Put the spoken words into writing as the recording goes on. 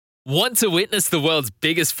Want to witness the world's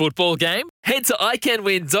biggest football game? Head to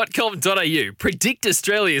iCanWin.com.au, predict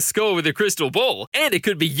Australia's score with a crystal ball, and it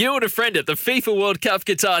could be you and a friend at the FIFA World Cup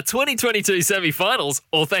Qatar 2022 semi-finals,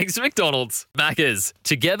 all thanks to McDonald's. Maccas,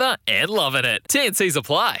 together and loving it. TNCs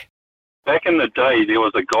apply. Back in the day, there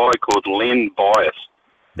was a guy called Len Bias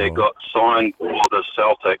that got signed for the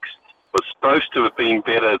Celtics. Was supposed to have been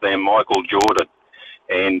better than Michael Jordan.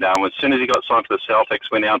 And as soon as he got signed for the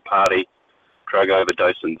Celtics, went out party, drug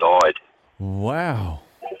overdose and died. Wow.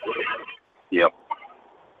 Yep.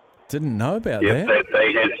 Didn't know about that.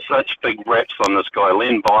 They had such big raps on this guy,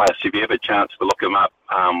 Len Bias. If you have a chance to look him up,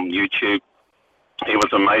 YouTube, he was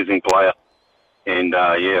an amazing player. And,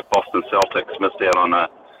 Boston Celtics missed out on a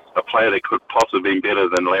player that could possibly be better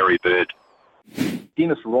than Larry Bird.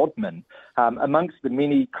 Dennis Rodman, amongst the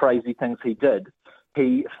many crazy things he did,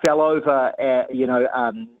 he fell over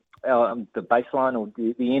the baseline or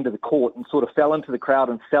the end of the court and sort of fell into the crowd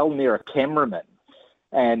and fell near a cameraman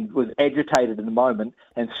and was agitated in the moment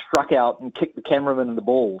and struck out and kicked the cameraman in the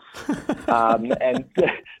balls. And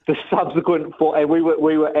the subsequent and we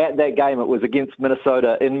were at that game. It was against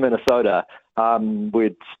Minnesota in Minnesota.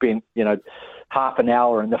 We'd spent half an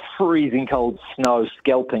hour in the freezing cold snow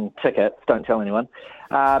scalping tickets. Don't tell anyone.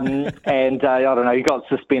 And I don't know, he got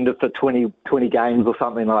suspended for 20 games or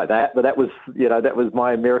something like that. But that was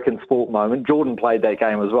my American sport moment. Jordan played that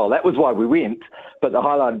game as well. That was why we went. But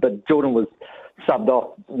Jordan was subbed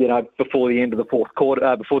off, before the end of the fourth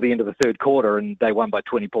quarter, before the end of the third quarter, and they won by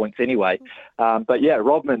 20 points anyway.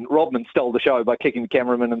 Rodman stole the show by kicking the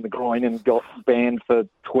cameraman in the groin and got banned for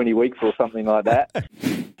 20 weeks or something like that.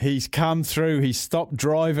 He's come through. He stopped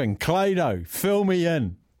driving. Clado, fill me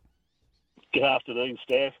in. Good afternoon,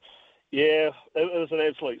 Staff. Yeah, it was an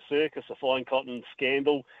absolute circus, a fine cotton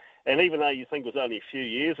scandal. And even though you think it was only a few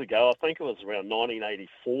years ago, I think it was around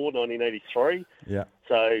 1984, 1983. Yeah.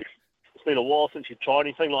 So it's been a while since you tried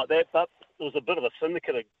anything like that. But there was a bit of a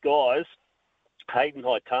syndicate of guys. Hayden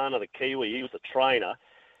Haitana, the Kiwi, he was a trainer.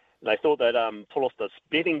 And they thought they'd pull off this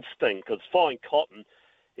betting sting because Fine Cotton,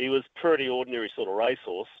 he was pretty ordinary sort of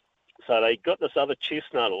racehorse. So they got this other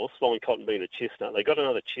chestnut horse, Fine Cotton being a chestnut. They got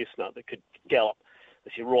another chestnut that could gallop.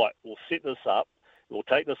 They said, right, we'll set this up. We'll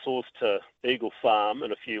take this horse to Eagle Farm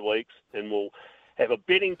in a few weeks and we'll have a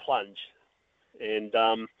betting plunge. And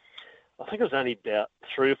I think it was only about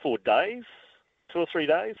 3 or 4 days, 2 or 3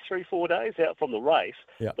 days, 3-4 days out from the race.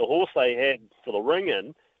 Yep. The horse they had for the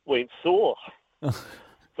ring-in went sore. So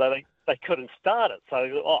they couldn't start it.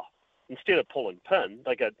 So instead of pulling pin,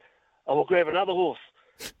 they go, we'll grab another horse.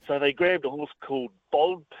 So they grabbed a horse called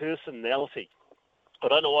Bold Personality. I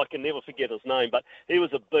don't know, I can never forget his name, but he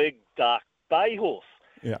was a big, dark bay horse.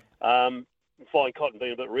 Yeah. Fine Cotton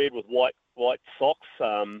being a bit red with white socks.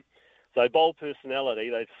 So Bold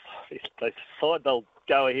Personality, they decide they'll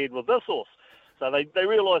go ahead with this horse. So they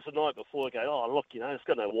realised the night before, look, it's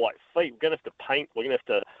got no white feet. We're going to have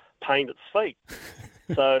to paint its feet.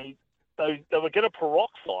 So they were going to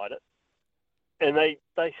peroxide it. And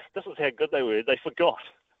this is how good they were. They forgot.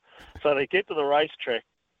 So they get to the racetrack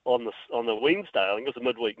on the Wednesday. I think it was a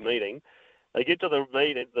midweek meeting. They get to the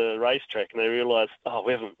racetrack and they realise,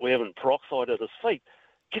 we haven't peroxided his feet.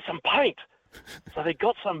 Get some paint. So they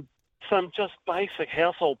got some just basic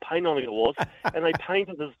household paint, I think it was, and they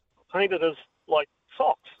painted his like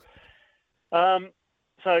socks. So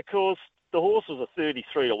of course the horse was a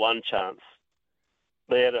 33-1 chance.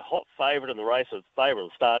 They had a hot favourite in the race. His favourite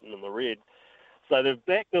was starting in the red. So they've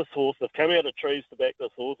backed this horse. They've come out of trees to back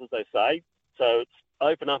this horse, as they say. So it's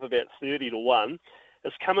open up about 30-1.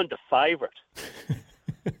 It's come into favourite.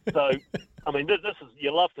 So, I mean, this is,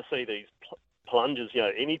 you love to see these plunges,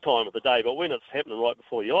 any time of the day. But when it's happening right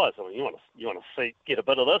before your eyes, I mean, you want to see, get a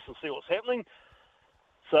bit of this and see what's happening.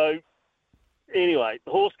 So, anyway,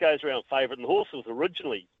 the horse goes around favourite, and the horse was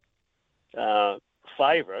originally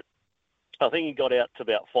favourite. I think he got out to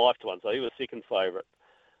about 5-1, so he was second favourite.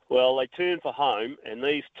 Well, they turn for home, and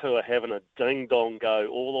these two are having a ding-dong go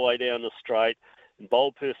all the way down the straight, and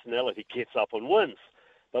Bold Personality gets up and wins.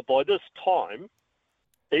 But by this time,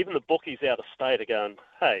 even the bookies out of state are going,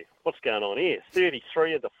 hey, what's going on here?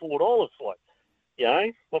 33 into $4,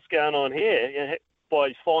 what's going on here?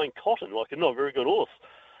 By Fine Cotton, like a not very good horse.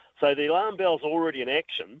 So the alarm bell's already in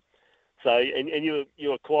action. So, and you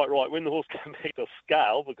were quite right. When the horse came back to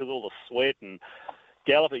scale, because all the sweat and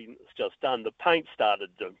galloping is just done, the paint started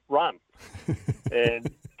to run. And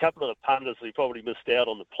a couple of the punters who probably missed out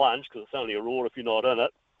on the plunge, because it's only a roar if you're not in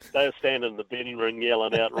it, they were standing in the betting ring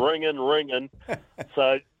yelling out, ringing.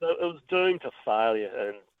 So it was doomed to failure.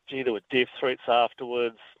 And, there were death threats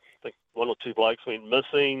afterwards. I think 1 or 2 blokes went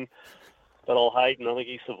missing. But old Hayden, I think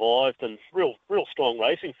he survived, and real strong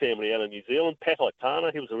racing family out of New Zealand. Pat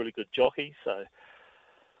Itana, he was a really good jockey. So,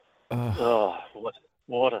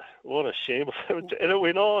 what a shambles! And it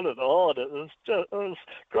went on and on. It was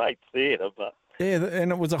great theatre, but. Yeah,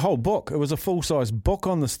 and it was a whole book. It was a full-size book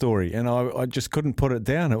on the story, and I just couldn't put it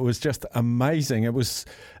down. It was just amazing. It was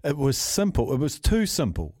simple. It was too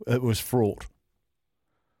simple. It was fraught.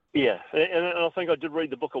 Yeah, and I think I did read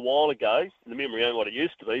the book a while ago. The memory ain't what it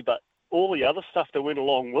used to be, but all the other stuff that went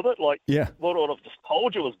along with it, like what I've just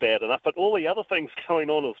told you was bad enough, but all the other things going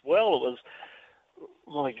on as well, it was,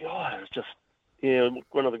 my God, it was just,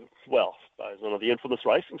 one of the infamous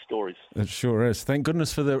racing stories. It sure is. Thank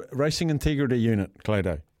goodness for the Racing Integrity Unit,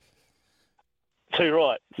 Clado. Too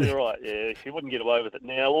right. Yeah, you wouldn't get away with it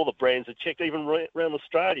now. All the brands are checked, even around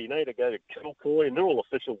Australia. You need to go to Kilcoy, and they're all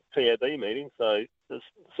official TAB meetings, so it's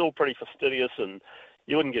all pretty fastidious, and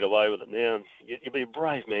you wouldn't get away with it now. You'd be a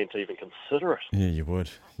brave man to even consider it. Yeah, you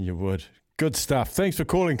would. Good stuff. Thanks for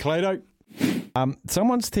calling, Clado.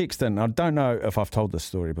 Someone's texting. I don't know if I've told this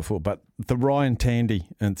story before, but the Ryan Tandy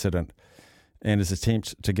incident and his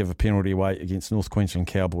attempt to give a penalty away against North Queensland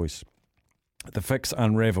Cowboys. The fix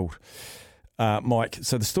unravelled. Mike,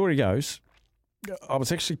 so the story goes, I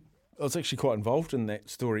was actually quite involved in that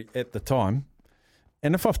story at the time.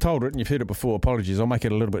 And if I've told it and you've heard it before, apologies, I'll make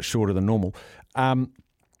it a little bit shorter than normal. I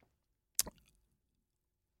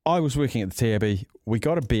was working at the TAB. We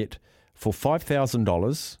got a bet for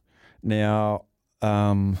 $5,000. Now,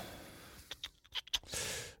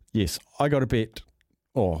 yes, I got a bet,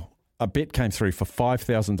 a bet came through for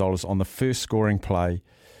 $5,000 on the first scoring play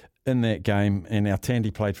in that game, and our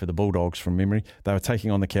Tandy played for the Bulldogs from memory. They were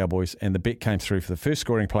taking on the Cowboys, and the bet came through for the first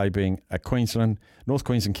scoring play being a North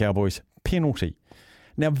Queensland Cowboys penalty.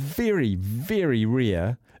 Now, very, very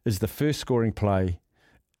rare is the first scoring play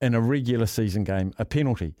in a regular season game a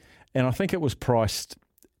penalty, and I think it was priced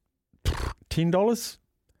 $10, $8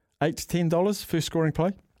 to $10 first scoring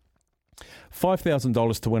play.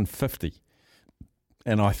 $5,000 to win $50.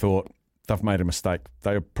 And I thought, they've made a mistake.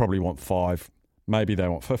 They probably want $5. Maybe they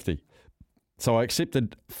want $50. So I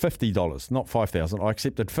accepted $50, not $5,000. I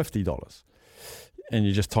accepted $50. And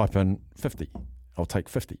you just type in 50. I'll take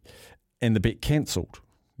 50. And the bet cancelled.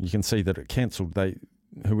 You can see that it cancelled.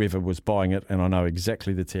 Whoever was buying it, and I know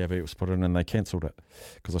exactly the TAB it was put in, and they cancelled it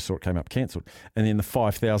because I saw it came up cancelled. And then the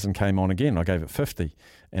 5,000 came on again. I gave it 50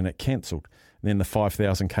 and it cancelled. Then the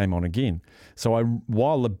 5,000 came on again. So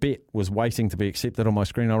while the bet was waiting to be accepted on my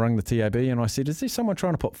screen, I rang the TAB and I said, is there someone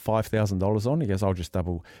trying to put $5,000 on? He goes, I'll just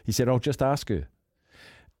double. He said, I'll just ask her.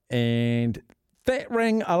 And that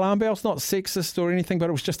rang alarm bells, not sexist or anything, but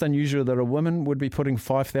it was just unusual that a woman would be putting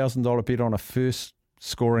 $5,000 bet on a first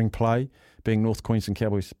scoring play, being North Queensland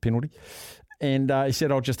Cowboys penalty. And he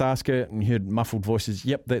said, I'll just ask her, and he heard muffled voices,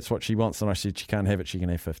 yep, that's what she wants. And I said, she can't have it, she can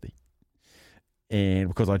have 50. And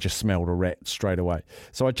because I just smelled a rat straight away.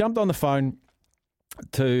 So I jumped on the phone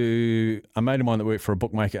to a mate of mine that worked for a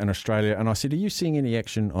bookmaker in Australia, and I said, are you seeing any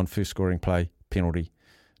action on first scoring play penalty,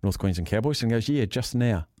 North Queensland Cowboys? And he goes, yeah, just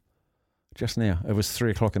now. Just now. It was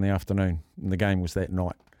 3:00 in the afternoon, and the game was that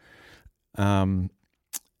night.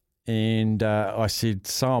 And I said,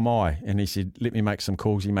 so am I. And he said, let me make some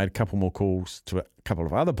calls. He made a couple more calls to a couple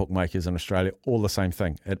of other bookmakers in Australia, all the same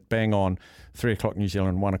thing. At bang on, 3:00 New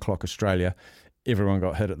Zealand, 1:00 Australia, everyone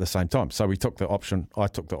got hit at the same time. So I took the option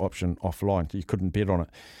offline. You couldn't bet on it.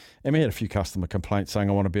 And we had a few customer complaints saying,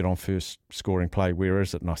 I want to bet on first scoring play. Where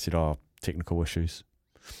is it? And I said, technical issues.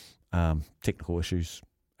 It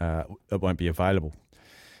won't be available.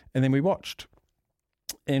 And then we watched.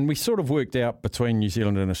 And we sort of worked out between New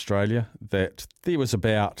Zealand and Australia that there was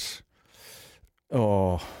about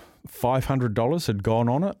 $500 had gone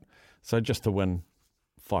on it. So just to win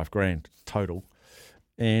 $5,000 total.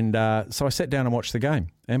 And so I sat down and watched the game.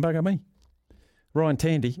 And bugger me, Ryan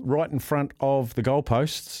Tandy, right in front of the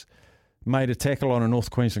goalposts, made a tackle on a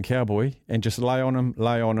North Queensland Cowboy and just lay on him,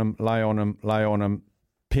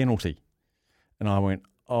 penalty. And I went,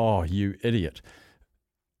 oh, you idiot.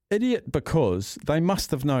 Idiot because they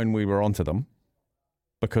must have known we were onto them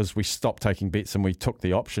because we stopped taking bets and we took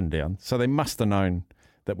the option down. So they must have known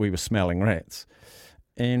that we were smelling rats.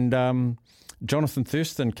 And Jonathan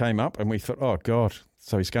Thurston came up and we thought, oh, God,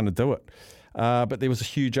 so he's going to do it. But there was a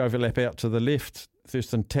huge overlap out to the left.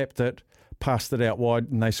 Thurston tapped it, passed it out wide,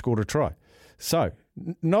 and they scored a try. So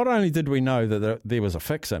not only did we know that there was a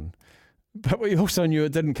fix-in, but we also knew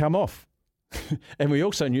it didn't come off. And we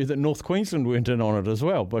also knew that North Queensland weren't in on it as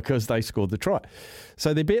well because they scored the try.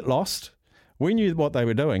 So their bet lost. We knew what they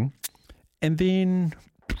were doing. And then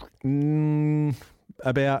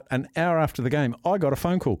about an hour after the game, I got a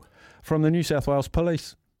phone call from the New South Wales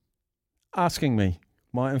Police asking me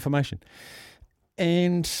my information.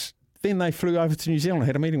 And then they flew over to New Zealand,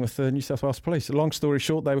 had a meeting with the New South Wales Police. Long story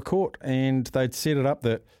short, they were caught, and they'd set it up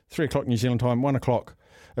that 3 o'clock New Zealand time, 1 o'clock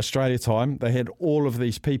Australia time, they had all of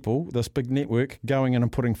these people, this big network, going in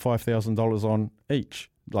and putting $5,000 on each,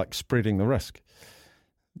 like spreading the risk.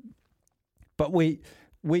 But we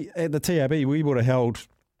at the TAB, we would have held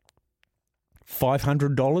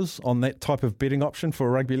 $500 on that type of betting option for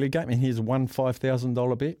a rugby league game, and here's one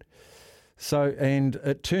 $5,000 bet. So, and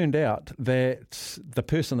it turned out that the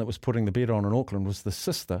person that was putting the bet on in Auckland was the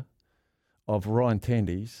sister of Ryan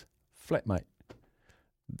Tandy's flatmate.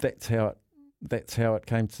 That's how it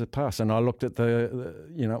came to pass. And I looked at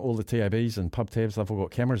all the TABs and pub tabs, they've all got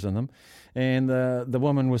cameras in them, and the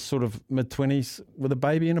woman was sort of mid-20s with a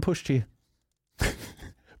baby in a pushchair,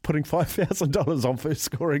 putting $5,000 on first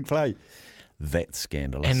scoring play. That's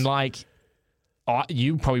scandalous. And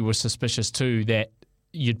you probably were suspicious too that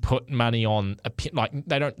you'd put money on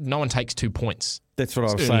no one takes 2 points. That's what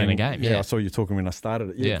I was saying in a game. Yeah, I saw you talking when I started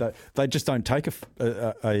it. Yeah. They just don't take a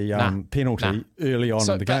penalty early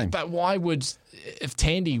on in the game. But why would, if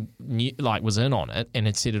Tandy was in on it and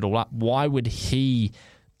had set it all up, why would he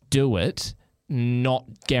do it? Not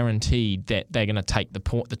guaranteed that they're going to take the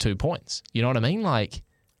 2 points. You know what I mean?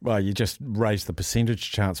 Well, you just raised the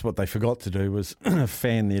percentage chance. What they forgot to do was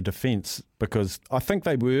fan their defence, because I think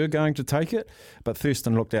they were going to take it, but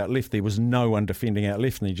Thurston looked out left. There was no one defending out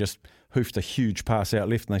left, and he just hoofed a huge pass out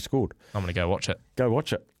left, and they scored. I'm going to go watch it. Go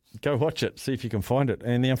watch it. See if you can find it.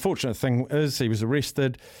 And the unfortunate thing is he was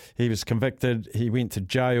arrested. He was convicted. He went to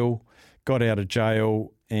jail, got out of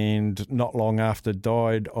jail, and not long after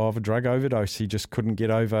died of a drug overdose. He just couldn't get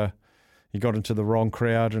over. He got into the wrong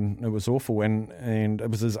crowd, and it was awful. And it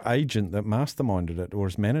was his agent that masterminded it, or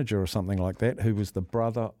his manager or something like that, who was the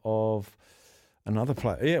brother of another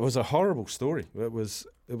player. Yeah, it was a horrible story. It was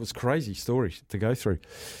crazy story to go through.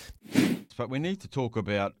 But we need to talk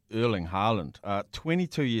about Erling Haaland,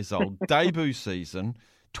 22 years old, debut season,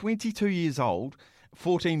 22 years old,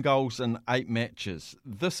 14 goals in 8 matches.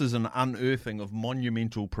 This is an unearthing of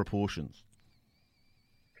monumental proportions.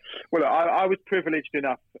 Well, I was privileged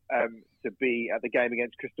enough to be at the game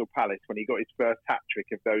against Crystal Palace when he got his first hat-trick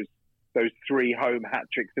of those 3 home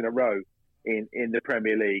hat-tricks in a row in the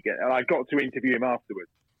Premier League. And I got to interview him afterwards.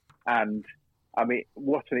 And, I mean,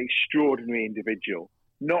 what an extraordinary individual.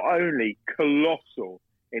 Not only colossal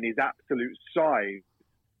in his absolute size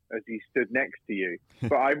as he stood next to you,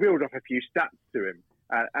 but I reeled off a few stats to him.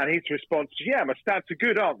 And his response was, yeah, my stats are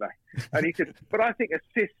good, aren't they? And he said, but I think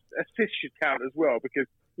assists should count as well, because,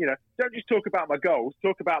 don't just talk about my goals,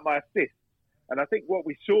 talk about my assists. And I think what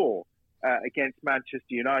we saw against Manchester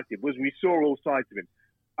United was we saw all sides of him.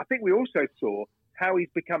 I think we also saw how he's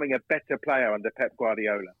becoming a better player under Pep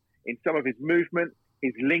Guardiola in some of his movement,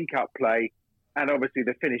 his link-up play, and obviously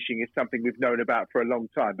the finishing is something we've known about for a long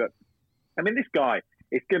time. But, I mean, this guy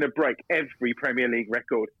is going to break every Premier League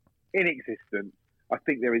record in existence. I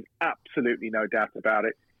think there is absolutely no doubt about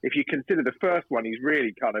it. If you consider the first one, he's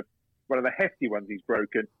really kind of one of the hefty ones he's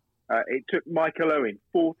broken. It took Michael Owen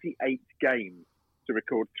 48 games to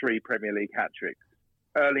record 3 Premier League hat-tricks.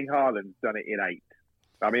 Erling Haaland's done it in 8.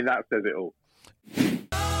 I mean, that says it all.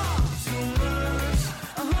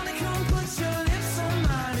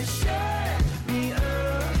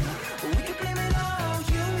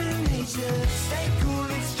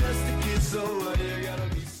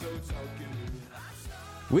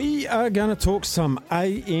 We are going to talk some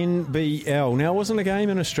ANBL. Now, it wasn't a game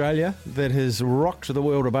in Australia that has rocked the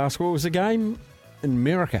world of basketball. It was a game in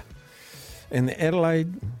America. And the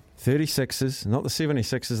Adelaide 36ers, not the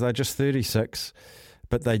 76ers, they're just 36,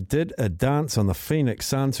 but they did a dance on the Phoenix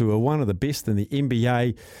Suns, who are one of the best in the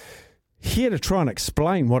NBA. Here to try and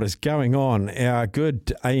explain what is going on, our good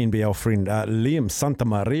ANBL friend Liam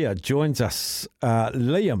Santamaria joins us.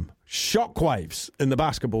 Liam, shockwaves in the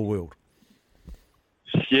basketball world.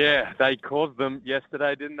 Yeah, they caused them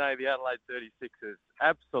yesterday, didn't they? The Adelaide 36ers.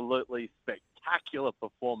 Absolutely spectacular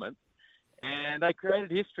performance. And they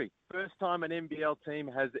created history. First time an NBL team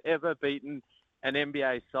has ever beaten an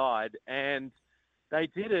NBA side. And they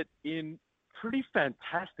did it in pretty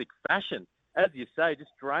fantastic fashion. As you say,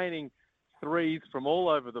 just draining threes from all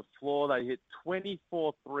over the floor. They hit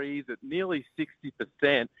 24 threes at nearly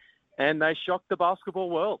 60%. And they shocked the basketball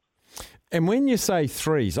world. And when you say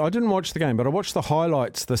threes, I didn't watch the game, but I watched the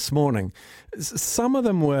highlights this morning. Some of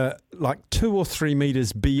them were like 2 or 3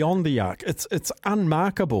 metres beyond the arc. It's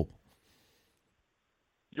unmarkable.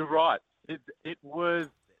 You're right. It was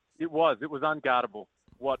unguardable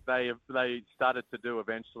what they started to do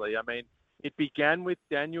eventually. I mean, It began with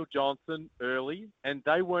Daniel Johnson early, and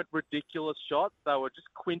they weren't ridiculous shots. They were just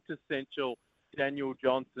quintessential Daniel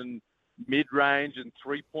Johnson mid-range and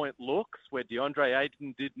three-point looks where DeAndre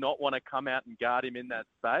Ayton did not want to come out and guard him in that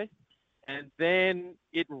space. And then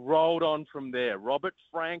it rolled on from there. Robert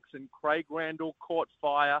Franks and Craig Randall caught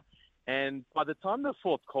fire. And by the time the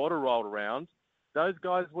fourth quarter rolled around, those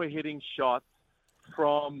guys were hitting shots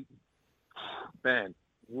from,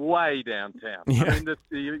 way downtown. Yeah. I mean,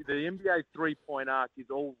 the NBA three-point arc is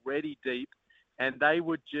already deep, and they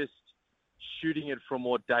were just shooting it from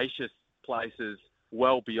audacious places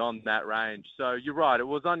well beyond that range. So you're right. It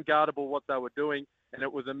was unguardable what they were doing, and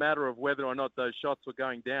it was a matter of whether or not those shots were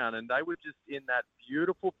going down. And they were just in that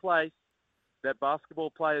beautiful place that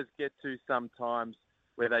basketball players get to sometimes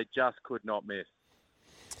where they just could not miss.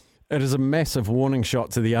 It is a massive warning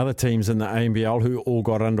shot to the other teams in the ANBL who all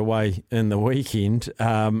got underway in the weekend,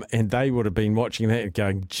 and they would have been watching that and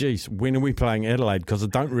going, geez, when are we playing Adelaide? Because I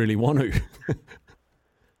don't really want to.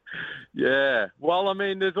 Yeah. Well, I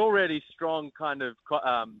mean, there's already strong kind of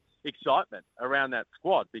excitement around that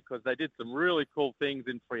squad because they did some really cool things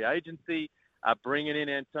in free agency, bringing in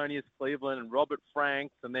Antonius Cleveland and Robert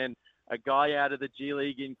Franks, and then a guy out of the G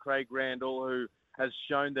League in Craig Randall who has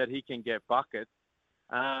shown that he can get buckets.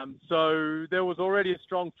 So there was already a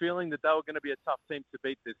strong feeling that they were going to be a tough team to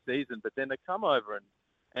beat this season. But then to come over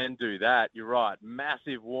and do that, you're right,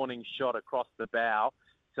 massive warning shot across the bow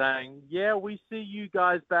saying, yeah, we see you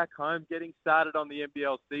guys back home getting started on the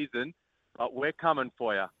NBL season, but we're coming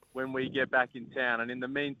for you when we get back in town. And in the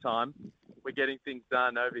meantime, we're getting things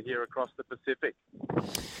done over here across the Pacific.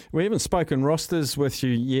 We haven't spoken rosters with you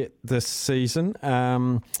yet this season.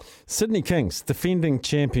 Sydney Kings, defending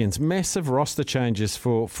champions, massive roster changes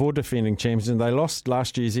for defending champions, and they lost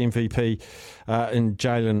last year's MVP in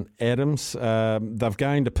Jalen Adams. They've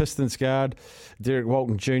gained a Pistons guard, Derek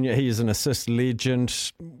Walton Jr. He is an assist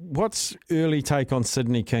legend. What's early take on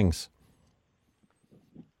Sydney Kings?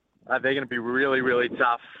 They're going to be really, really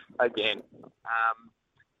tough again.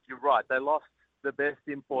 You're right. They lost the best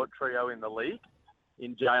import trio in the league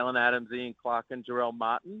in Jalen Adams, Ian Clark, and Jarrell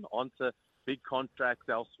Martin onto big contracts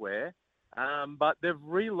elsewhere. But they've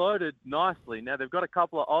reloaded nicely. Now, they've got a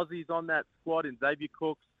couple of Aussies on that squad in Xavier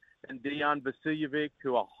Cooks and Dejan Vasiljevic,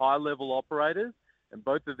 who are high-level operators, and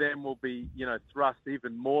both of them will be, thrust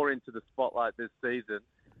even more into the spotlight this season.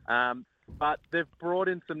 But they've brought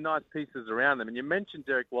in some nice pieces around them. And you mentioned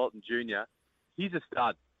Derek Walton Jr. He's a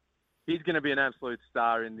stud. He's going to be an absolute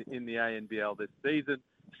star in the ANBL this season.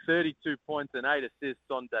 32 points and 8 assists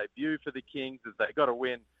on debut for the Kings as they got a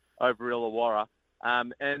win over Illawarra.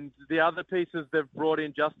 And the other pieces they've brought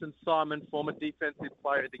in, Justin Simon, former Defensive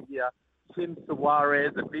Player of the Year, Tim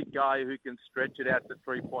Suarez, a big guy who can stretch it out to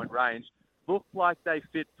three-point range, look like they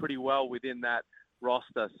fit pretty well within that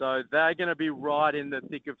roster. So they're going to be right in the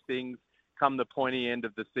thick of things come the pointy end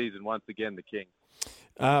of the season once again, the Kings.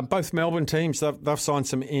 Both Melbourne teams, they've signed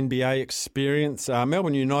some NBA experience.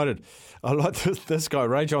 Melbourne United, I like this guy,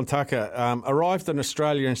 Ray John Tucker, arrived in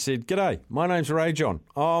Australia and said, "G'day, my name's Ray John.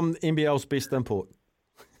 I'm NBL's best import."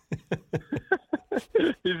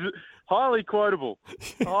 He's highly quotable.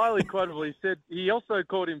 Highly quotable. He said he also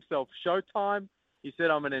called himself Showtime. He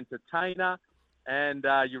said, "I'm an entertainer." And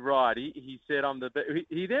you're right. He said, "I'm the best."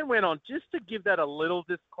 He then went on just to give that a little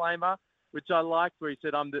disclaimer, which I liked, where he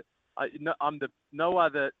said, I'm the no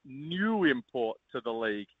other new import to the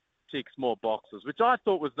league ticks more boxes," which I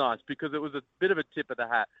thought was nice because it was a bit of a tip of the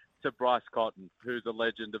hat to Bryce Cotton, who's a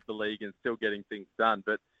legend of the league and still getting things done.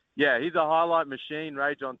 But yeah, he's a highlight machine,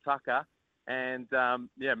 Ray John Tucker. And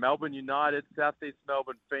Melbourne United, Southeast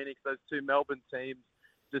Melbourne, Phoenix, those two Melbourne teams,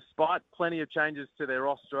 despite plenty of changes to their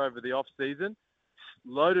roster over the off-season,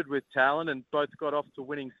 loaded with talent and both got off to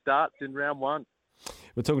winning starts in round one.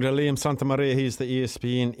 We're talking to Liam Santamaria. He's the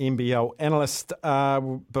ESPN NBL analyst.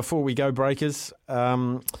 Before we go, Breakers,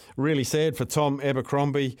 really sad for Tom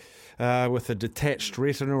Abercrombie with a detached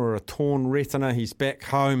retina or a torn retina. He's back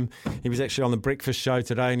home. He was actually on the breakfast show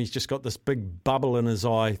today and he's just got this big bubble in his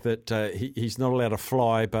eye that he's not allowed to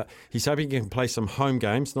fly, but he's hoping he can play some home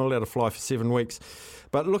games, not allowed to fly for 7 weeks.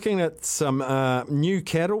 But looking at some new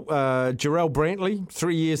cattle, Jarrell Brantley,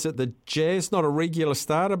 3 years at the Jazz, not a regular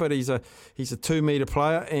starter, but he's a 2-metre player.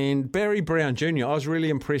 And Barry Brown Jr., I was really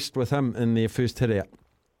impressed with him in their first hit out.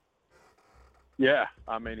 Yeah,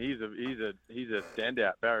 I mean he's a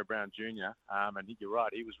standout, Barry Brown Jr. And you're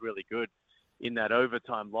right, he was really good in that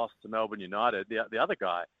overtime loss to Melbourne United. The other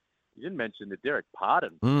guy you didn't mention, that Derek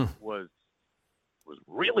Pardon was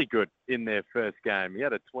really good in their first game. He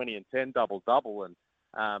had a 20 and 10 double and.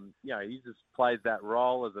 He just plays that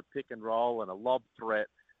role as a pick and roll and a lob threat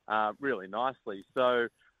really nicely. So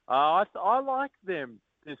I like them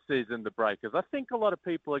this season, the Breakers. I think a lot of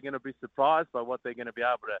people are going to be surprised by what they're going to be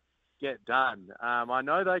able to get done. I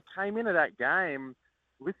know they came into that game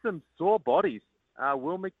with some sore bodies.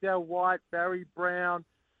 Will McDowell-White, Barry Brown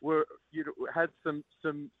had some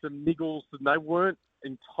niggles, and they weren't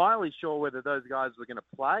entirely sure whether those guys were going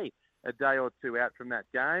to play a day or two out from that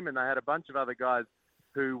game, and they had a bunch of other guys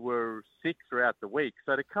who were sick throughout the week.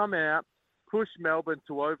 So to come out, push Melbourne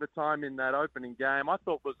to overtime in that opening game, I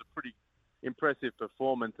thought was a pretty impressive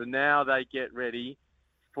performance. And now they get ready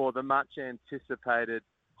for the much anticipated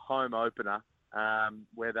home opener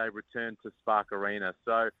where they return to Spark Arena.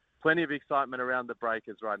 So plenty of excitement around the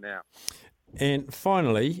Breakers right now. And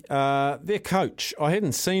finally, their coach. I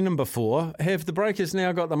hadn't seen him before. Have the Breakers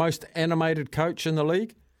now got the most animated coach in the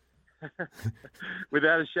league?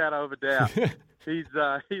 Without a shadow of a doubt. He's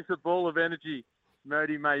a ball of energy,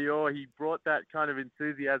 Mody Mayor. He brought that kind of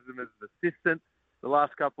enthusiasm as an assistant the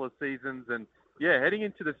last couple of seasons. And, yeah, heading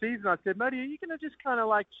into the season, I said, Mody, are you going to just kind of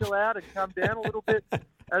like chill out and come down a little bit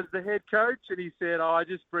as the head coach? And he said, I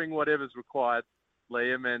just bring whatever's required,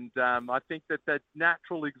 Liam. And I think that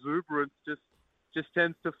natural exuberance just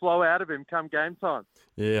tends to flow out of him come game time.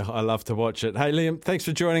 Yeah, I love to watch it. Hey, Liam, thanks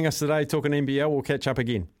for joining us today, talking NBL. We'll catch up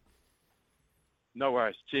again. No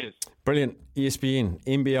worries. Cheers. Brilliant. ESPN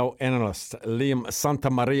NBL analyst Liam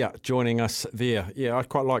Santamaria joining us there. Yeah, I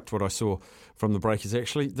quite liked what I saw from the Breakers,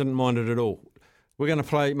 actually. Didn't mind it at all. We're going to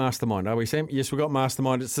play Mastermind, are we, Sam? Yes, we've got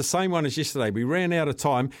Mastermind. It's the same one as yesterday. We ran out of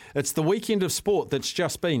time. It's the weekend of sport that's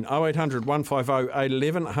just been. 0800 150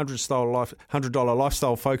 811. $100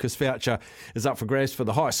 lifestyle focus voucher is up for grabs for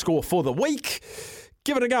the highest score for the week.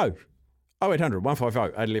 Give it a go. 0800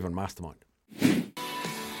 150 811 Mastermind.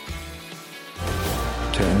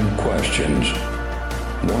 10 questions,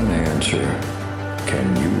 1 answer.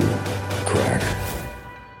 Can you crack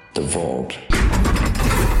the vault?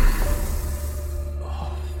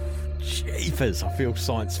 Oh, jeepers, I feel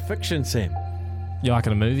science fiction, Sam. You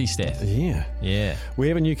liking a movie, Steph? Yeah. Yeah. We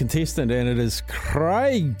have a new contestant, and it is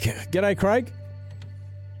Craig. G'day, Craig.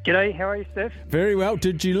 G'day, how are you, Steph? Very well.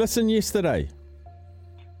 Did you listen yesterday?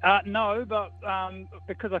 No, but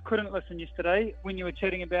because I couldn't listen yesterday, when you were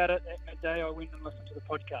chatting about it at midday, I went and listened to the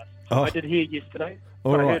podcast. So I did hear it yesterday,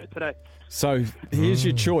 but I heard it today. So here's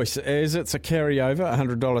your choice. As it's a carryover,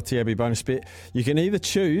 $100 TAB bonus bet, you can either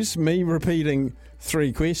choose me repeating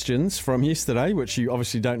 3 questions from yesterday, which you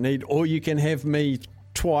obviously don't need, or you can have me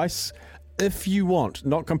twice if you want.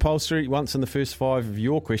 Not compulsory, once in the first 5 of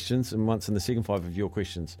your questions and once in the second 5 of your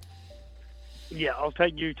questions. Yeah, I'll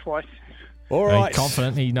take you twice. All right. He's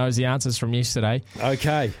confident he knows the answers from yesterday.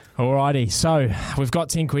 Okay. All righty. So we've got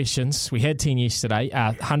 10 questions. We had 10 yesterday.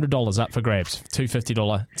 $100 up for grabs.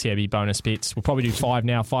 $250 TAB bonus bets. We'll probably do 5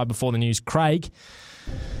 now, 5 before the news. Craig,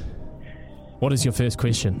 what is your first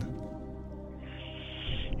question?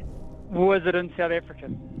 Was it in South Africa?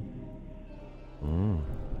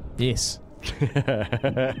 Yes.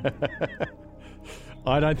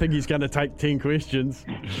 I don't think he's going to take 10 questions,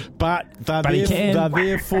 but they're he can. They're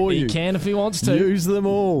there for you. He can if he wants to. Use them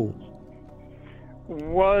all.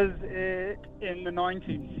 Was it in the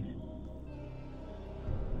 90s?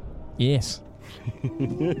 Yes.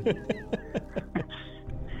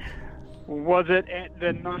 Was it at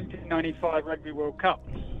the 1995 Rugby World Cup?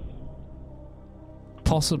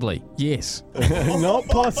 Possibly. Yes. Not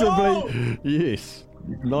possibly. Yes.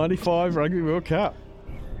 95 Rugby World Cup.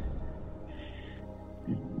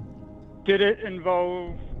 Did it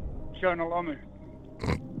involve Jonah Lomu?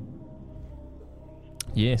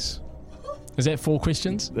 Yes. Is that 4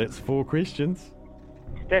 questions? That's 4 questions.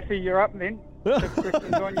 Staffy, you're up then. 6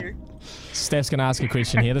 questions on you. Steph's going to ask a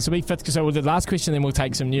question here. This will be 5th. So the last question, then we'll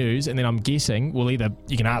take some news, and then I'm guessing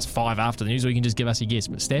you can ask 5 after the news, or you can just give us your guess.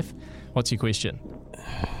 But Steph, what's your question?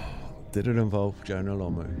 Did it involve Jonah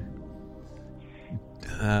Lomu?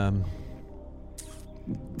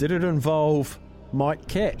 Did it involve Mike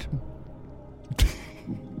Catt?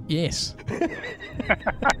 Yes.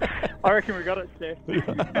 I reckon we got it, Steph.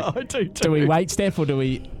 I do too. Do we wait, Steph, or do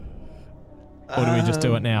we just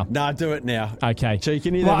do it now? No, do it now. Okay. So you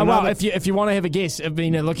can either have another... if you want to have a guess, I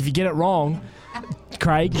mean, look, if you get it wrong,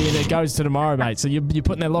 Craig, then it goes to tomorrow, mate. So you're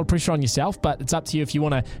putting a lot of pressure on yourself, but it's up to you if you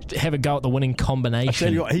want to have a go at the winning combination. I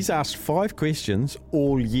tell you what, he's asked 5 questions,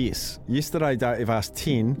 all yes. Yesterday, Dave asked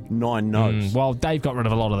 10, 9 no's. Well, Dave got rid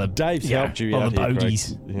of a lot of the... Dave's helped you out the here,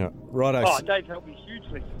 bogeys. Craig. Yeah. Righto. Oh, Dave helped me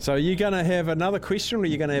hugely. So are you going to have another question, or are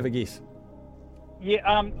you going to have a guess? Yeah,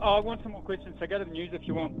 I want some more questions, so go to the news if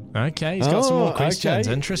you want. Okay, he's got some more questions.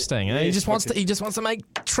 Okay. Interesting. Yes, he just wants to make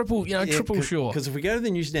triple sure. Because if we go to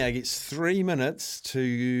the news now, it gets 3 minutes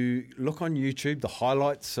to look on YouTube the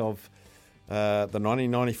highlights of the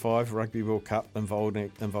 1995 Rugby World Cup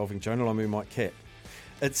involving Jonah Lomu, Mike Catt.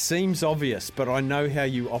 It seems obvious, but I know how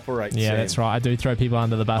you operate, Yeah, Sam. that's right. I do throw people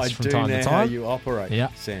under the bus from time to time. I do know how you operate,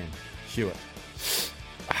 Sam Hewitt.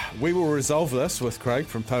 We will resolve this with Craig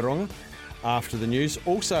from Tauranga after the news.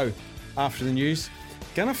 Also, after the news,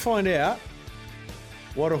 going to find out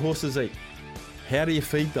what do horses eat? How do you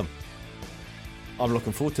feed them? I'm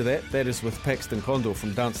looking forward to that. That is with Paxton Condor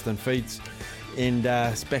from Dunstan Feeds. And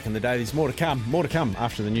it's back in the day. There's more to come. More to come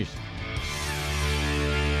after the news.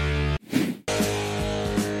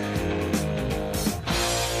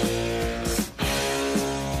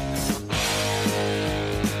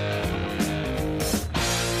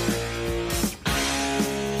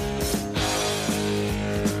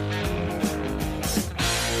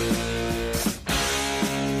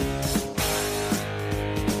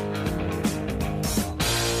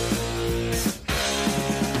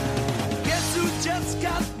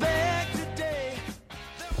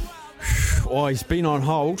 Oh, he's been on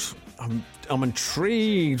hold. I'm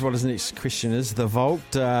intrigued what his next question is. The Vault.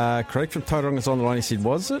 Craig from Tauranga's on the line. He said,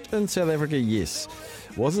 was it in South Africa? Yes.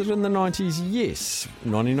 Was it in the 90s? Yes.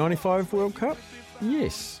 1995 World Cup?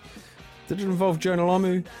 Yes. Did it involve Jonah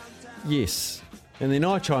Lomu? Yes. And then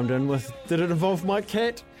I chimed in with, did it involve Mike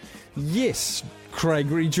Catt? Yes.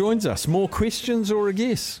 Craig rejoins us. More questions or a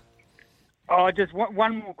guess? Oh, just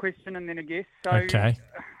one more question and then a guess. So, Okay.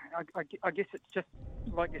 I guess it's just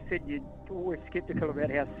like you said, you're always sceptical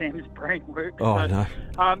about how Sam's brain works. Oh, no.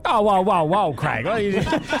 Whoa, Craig. Sorry.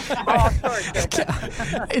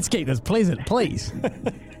 Let's keep this pleasant, please.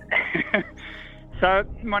 So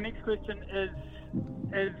my next question is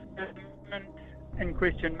the moment in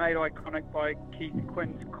question made iconic by Keith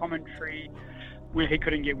Quinn's commentary where he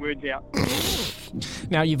couldn't get words out?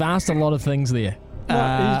 Now, you've asked a lot of things there.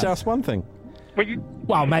 He just one thing.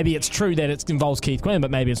 Well, maybe it's true that it involves Keith Quinn, but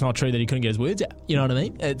maybe it's not true that he couldn't get his words out. You know what I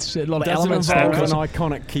mean? It's a lot of elements. Does it involve an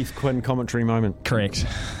iconic Keith Quinn commentary moment? Correct.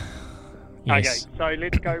 Yes. Okay, so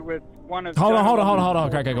let's go with one of... Hold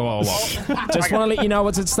on. Okay, go on. Just want to let you know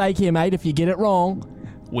what's at stake here, mate. If you get it wrong,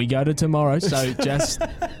 we go to tomorrow, so just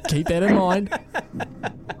keep that in mind.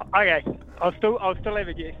 Okay, I'll still have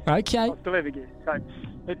a guess. Okay. I'll still have a guess. So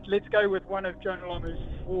let's go with one of Jonah Lomu's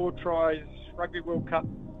 4 tries, Rugby World Cup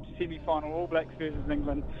semi-final, All Blacks versus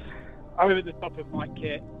England, over the top of Mike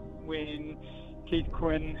Catt when Keith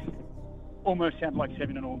Quinn almost sounded like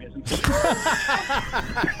having an orgasm.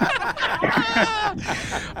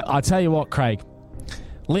 I'll tell you what, Craig.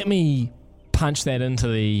 Let me punch that into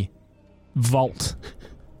the Vault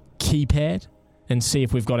keypad and see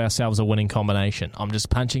if we've got ourselves a winning combination. I'm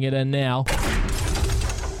just punching it in now.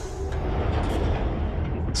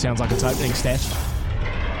 Sounds like it's opening, Staff.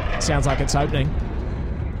 Sounds like it's opening.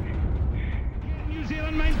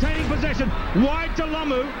 Maintaining possession, wide to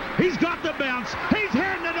Lomu. He's got the bounce. He's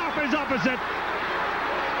handed it off his opposite.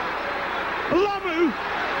 Lomu.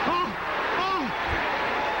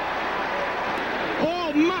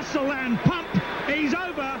 All muscle and pump. He's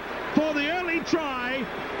over for the early try.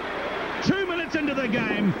 2 minutes into the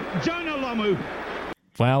game, Jonah Lomu.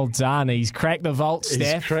 Well done. He's cracked the Vault,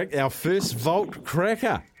 Staff. He's cracked our first Vault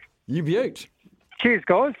cracker. You beaut. Cheers,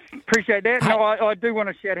 guys. Appreciate that. No, I do want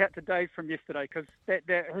to shout out to Dave from yesterday because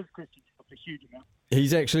his question was a huge amount.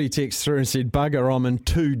 He's actually texted through and said, bugger, I'm in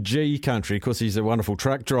 2G country. Of course, he's a wonderful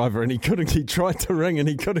truck driver and he tried to ring and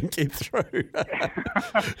he couldn't get through.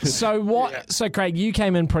 So Craig, you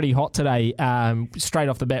came in pretty hot today, straight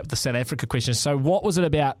off the bat with the South Africa question. So what was it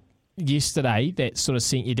about yesterday that sort of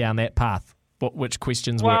sent you down that path? Which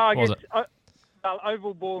questions was it?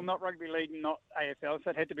 Oval ball, not rugby league, not AFL,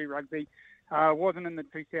 so it had to be rugby. Wasn't in the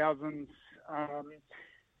 2000s,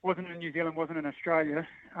 wasn't in New Zealand, wasn't in Australia.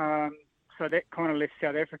 So that kind of left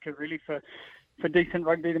South Africa really for decent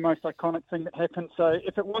rugby, the most iconic thing that happened. So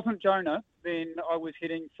if it wasn't Jonah, then I was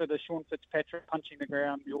heading for the Sean Fitzpatrick punching the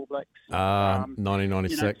ground, the All Blacks.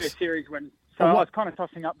 1996. Their series win. So I was kind of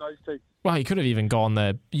tossing up those two. Well, he could have even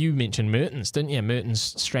gone you mentioned Mertens, didn't you? Mertens,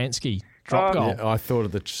 Stransky drop goal. Yeah, I thought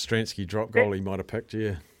of the Stransky drop goal he might have picked,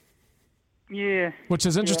 yeah. Yeah. Which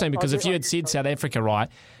is interesting because if you had said South Africa, right,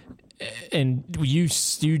 and you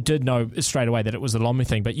did know straight away that it was the Lomu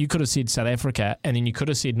thing, but you could have said South Africa and then you could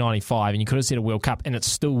have said 95 and you could have said a World Cup and it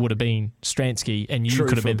still would have been Stransky and you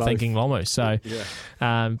could have been thinking Lomu. So,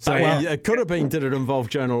 it could have been, did it involve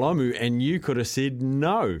Jonah Lomu? And you could have said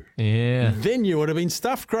no. Yeah. Then you would have been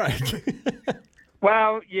stuffed, Craig.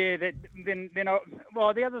 Well, yeah.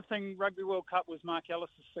 The other thing, Rugby World Cup was Mark Ellis'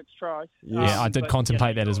 6 tries. Yeah, I did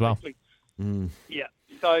contemplate that as well. Yeah.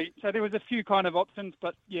 So there was a few kind of options,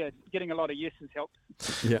 but yeah, getting a lot of yeses helped.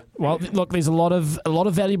 Yeah. Well, look, there's a lot of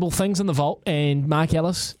valuable things in the vault, and Mark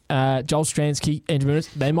Ellis, Joel Stransky, Andrew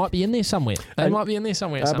Muniz, they might be in there somewhere.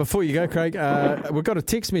 Before you go, Craig, we've got a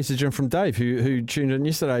text message in from Dave who tuned in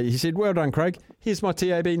yesterday. He said, "Well done, Craig. Here's my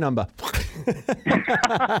TAB number." Well,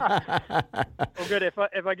 good. If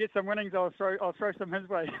I get some winnings, I'll throw some his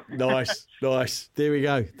way. Nice. There we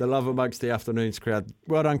go. The love amongst the afternoons crowd.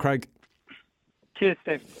 Well done, Craig. Cheers,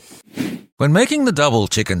 Steve. When making the double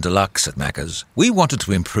chicken deluxe at Macca's, we wanted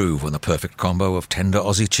to improve on the perfect combo of tender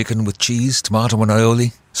Aussie chicken with cheese, tomato and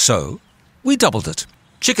aioli. So, we doubled it.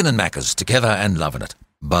 Chicken and Macca's, together and loving it.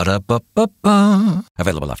 Ba-da-ba-ba-ba.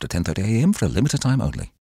 Available after 10:30 a.m. for a limited time only.